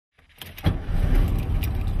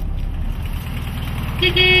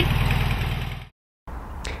Hey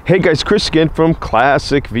guys, Chris again from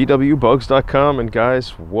ClassicVWBugs.com, and guys,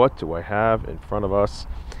 what do I have in front of us?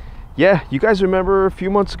 Yeah, you guys remember a few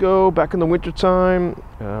months ago, back in the winter time,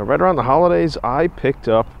 right around the holidays, I picked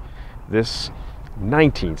up this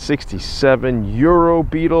 1967 Euro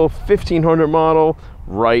Beetle 1500 model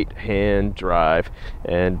right-hand drive.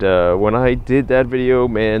 And when I did that video,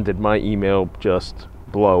 man, did my email just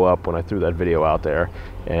blow up when I threw that video out there.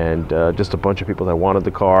 And just a bunch of people that wanted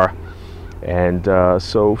the car. And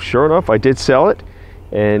so sure enough, I did sell it,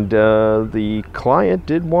 and the client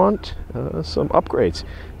did want some upgrades.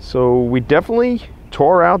 So we definitely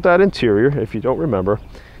tore out that interior. If you don't remember,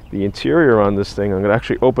 the interior on this thing, I'm going to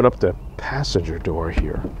actually open up the passenger door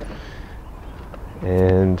here.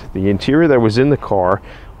 And the interior that was in the car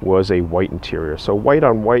was a white interior. So white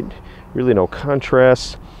on white, really no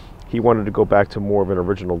contrast. He wanted to go back to more of an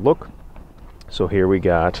original look. So here we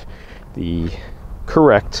got the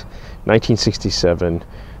correct 1967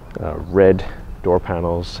 red door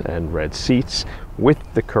panels and red seats with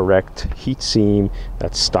the correct heat seam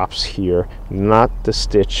that stops here, not the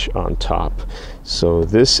stitch on top. So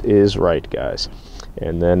this is right, guys.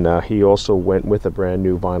 And then he also went with a brand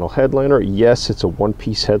new vinyl headliner. Yes, it's a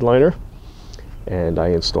one-piece headliner, and I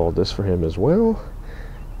installed this for him as well.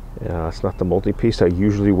 It's not the multi-piece. I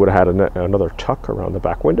usually would have had another tuck around the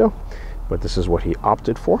back window, but this is what he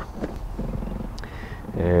opted for.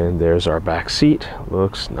 And there's our back seat.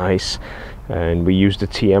 Looks nice. And we used the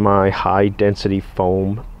TMI high density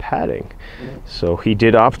foam padding. So he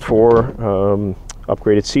did opt for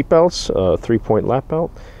upgraded seat belts, 3-point lap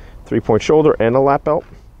belt, 3-point shoulder, and a lap belt.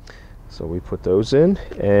 So we put those in.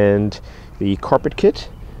 And the carpet kit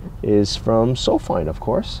is from Find-A-BuG, of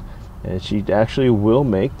course. And she actually will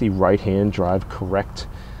make the right-hand drive correct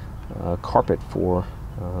carpet for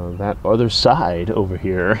that other side over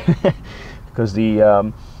here. Because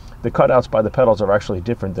the cutouts by the pedals are actually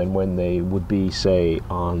different than when they would be, say,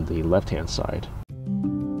 on the left-hand side.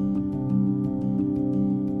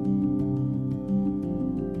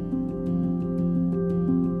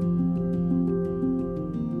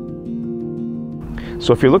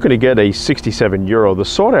 So if you're looking to get a 67 Euro, the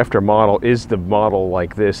sought-after model is the model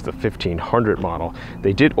like this, the 1500 model.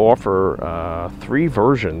 They did offer 3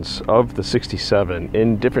 versions of the 67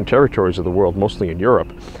 in different territories of the world, mostly in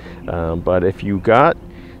Europe. But if you got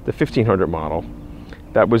the 1500 model,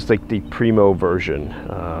 that was like the primo version.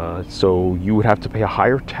 So you would have to pay a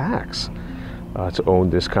higher tax to own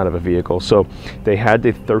this kind of a vehicle. So they had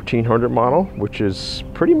the 1300 model, which is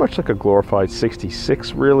pretty much like a glorified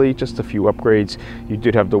 66, really, just a few upgrades. You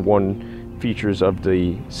did have the one features of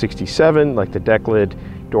the 67, like the deck lid,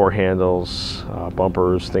 door handles,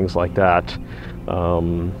 bumpers, things like that,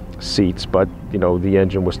 seats, but you know, the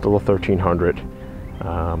engine was still a 1300.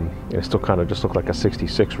 It still kind of just looked like a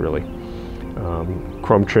 66, really.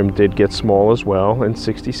 Chrome trim did get small as well in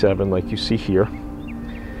 67, like you see here.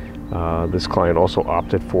 This client also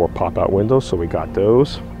opted for pop-out windows, so we got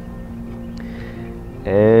those.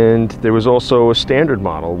 And there was also a standard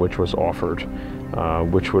model which was offered,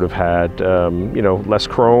 which would have had you know, less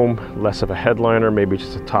chrome, less of a headliner, maybe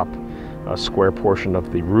just a top square portion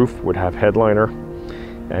of the roof would have headliner.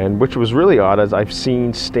 And which was really odd, as I've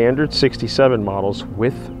seen standard 67 models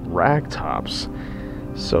with rag tops.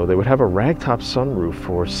 So they would have a rag top sunroof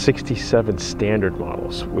for 67 standard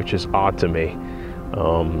models, which is odd to me.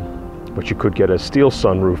 But you could get a steel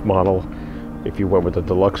sunroof model if you went with the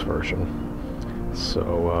deluxe version.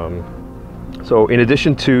 So, so in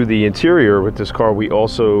addition to the interior with this car, we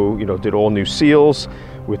also, you know, did all new seals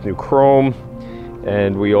with new chrome,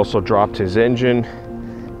 and we also dropped his engine.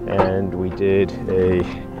 And we did a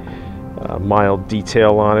mild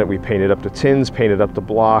detail on it. We painted up the tins, painted up the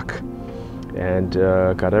block, and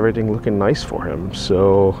got everything looking nice for him.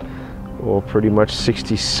 So, well, pretty much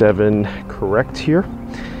 67 correct here.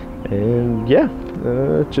 And yeah,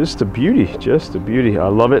 just a beauty, just a beauty. I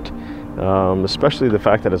love it, especially the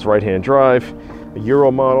fact that it's right-hand drive, a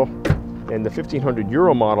Euro model. And the 1500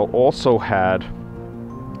 Euro model also had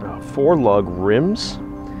 4-lug rims.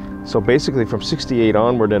 So basically from 68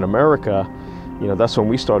 onward in America, you know, that's when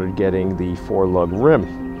we started getting the 4-lug rim.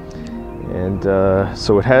 And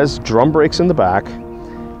so it has drum brakes in the back,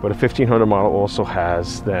 but a 1500 model also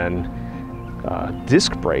has then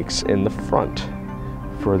disc brakes in the front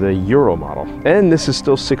for the Euro model. And this is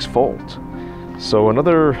still 6-fold. So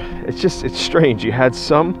another, it's strange. You had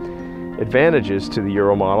some advantages to the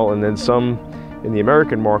Euro model, and then some in the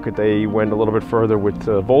American market, they went a little bit further with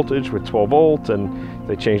voltage, with 12 volt, and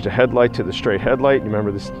they changed the headlight to the straight headlight.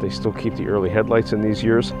 Remember, this, they still keep the early headlights in these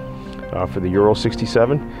years for the Euro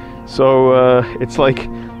 67. So it's like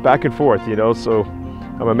back and forth, you know. So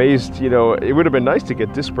I'm amazed, you know, it would have been nice to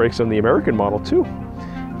get disc brakes on the American model too.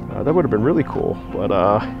 That would have been really cool, but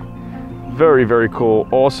very, very cool.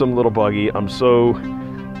 Awesome little buggy. I'm so,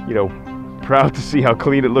 you know, proud to see how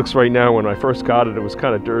clean it looks right now. When I first got it, it was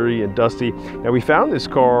kind of dirty and dusty. Now, we found this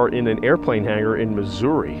car in an airplane hangar in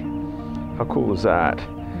Missouri. How cool is that?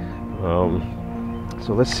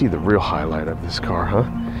 So let's see the real highlight of this car, huh?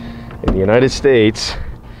 In the United States,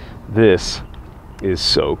 this is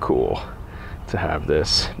so cool to have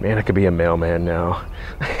this. Man, I could be a mailman now.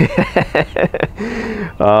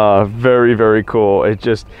 Very, very cool. It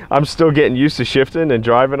just, I'm still getting used to shifting and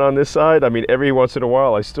driving on this side. I mean, every once in a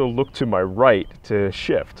while, I still look to my right to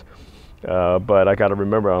shift. But I got to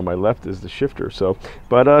remember on my left is the shifter. So,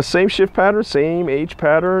 but same shift pattern, same age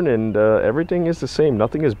pattern, and everything is the same.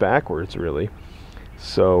 Nothing is backwards, really.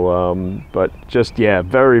 So, but just, yeah,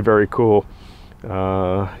 very, very cool.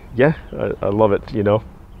 Yeah, I love it, you know.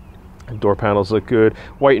 Door panels look good.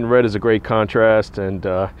 White and red is a great contrast, and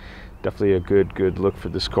definitely a good look for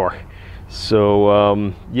this car.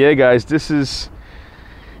 So yeah, guys, it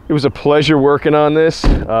was a pleasure working on this.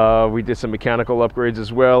 We did some mechanical upgrades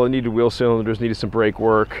as well. It needed wheel cylinders, needed some brake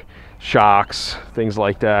work, shocks, things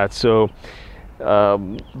like that. So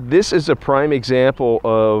this is a prime example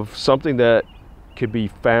of something that could be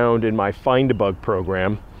found in my Find-A-BuG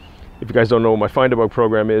program. If you guys don't know what my Find-A-BuG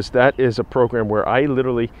program is, that is a program where I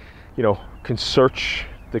literally, you know, can search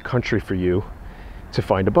the country for you to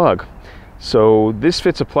find a bug. So this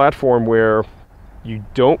fits a platform where you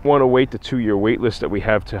don't want to wait the 2-year wait list that we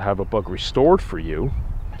have to have a bug restored for you.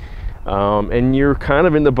 And you're kind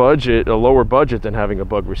of in the budget, a lower budget than having a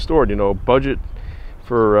bug restored. You know, budget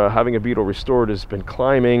for having a Beetle restored has been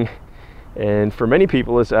climbing, and for many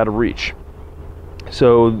people it's out of reach.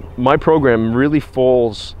 So my program really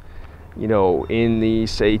falls, you know, in the,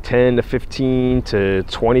 say, $10,000 to $15,000 to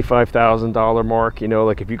 $25,000 mark. You know,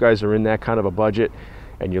 like if you guys are in that kind of a budget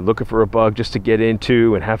and you're looking for a bug just to get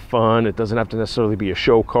into and have fun, it doesn't have to necessarily be a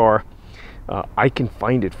show car, I can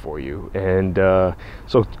find it for you. And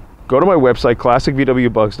so go to my website,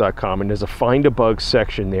 classicvwbugs.com, and there's a Find-A-BuG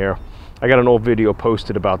section there. I got an old video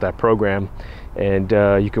posted about that program, and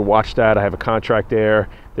you can watch that. I have a contract there.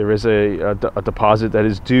 There is a deposit that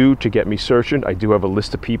is due to get me searching. I do have a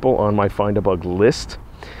list of people on my Find-A-BuG list.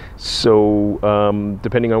 So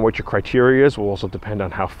depending on what your criteria is will also depend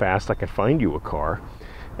on how fast I can find you a car.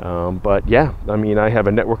 But yeah, I mean, I have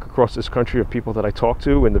a network across this country of people that I talk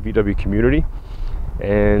to in the VW community,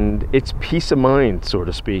 and it's peace of mind, so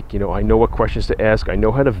to speak. You know, I know what questions to ask. I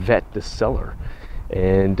know how to vet the seller,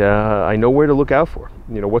 and I know where to look out for,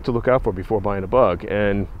 you know, what to look out for before buying a bug.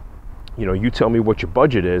 And you know, you tell me what your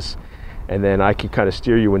budget is, and then I can kind of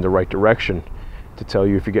steer you in the right direction to tell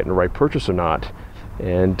you if you're getting the right purchase or not.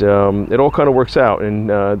 And it all kind of works out. And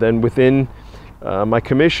then within my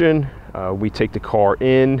commission, we take the car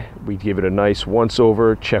in, we give it a nice once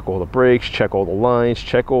over, check all the brakes, check all the lines,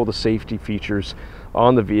 check all the safety features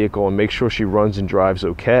on the vehicle, and make sure she runs and drives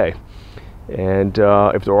okay. And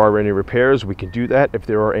if there are any repairs, we can do that. If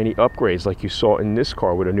there are any upgrades, like you saw in this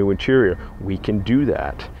car with a new interior, we can do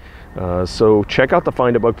that. So check out the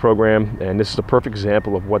Find-A-BuG program, and this is a perfect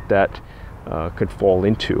example of what that could fall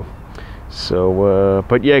into. So,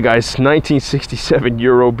 but yeah, guys, 1967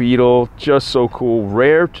 Euro Beetle, just so cool.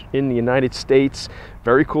 Rare in the United States.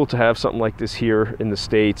 Very cool to have something like this here in the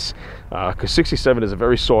States, because 67 is a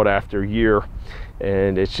very sought-after year,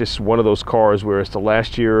 and it's just one of those cars where it's the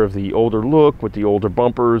last year of the older look with the older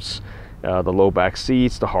bumpers, the low back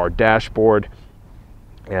seats, the hard dashboard.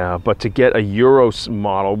 But to get a Euro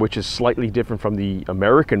model, which is slightly different from the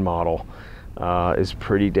American model, is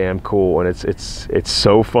pretty damn cool. And it's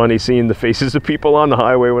so funny seeing the faces of people on the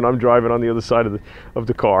highway when I'm driving on the other side of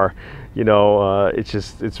the car. You know,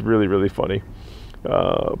 it's really, really funny.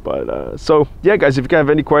 So yeah, guys, if you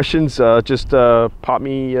have any questions, just pop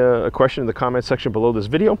me a question in the comment section below this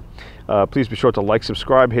video. Please be sure to like,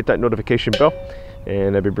 subscribe, hit that notification bell,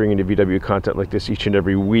 and I'll be bringing you VW content like this each and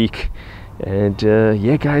every week. And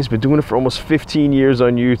yeah, guys, been doing it for almost 15 years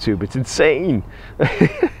on YouTube. It's insane.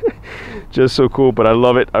 Just so cool, but I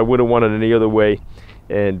love it. I wouldn't want it any other way.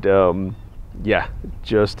 And yeah,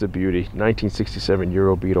 just a beauty. 1967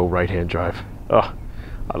 Euro Beetle right-hand drive. Oh,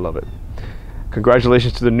 I love it.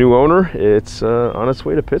 Congratulations to the new owner. It's on its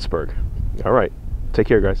way to Pittsburgh. All right, take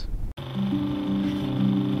care, guys.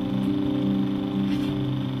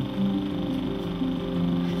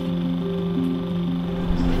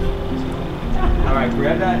 All right,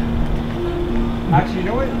 grab that. Actually, you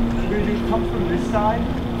know what we're gonna do? Come from this side.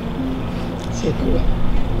 So cool.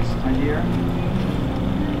 Right here.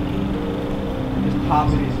 And just pop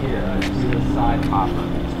it in here. Do the side popper.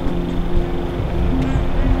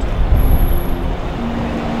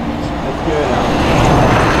 good out.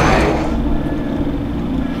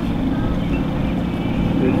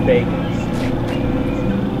 Good bacon.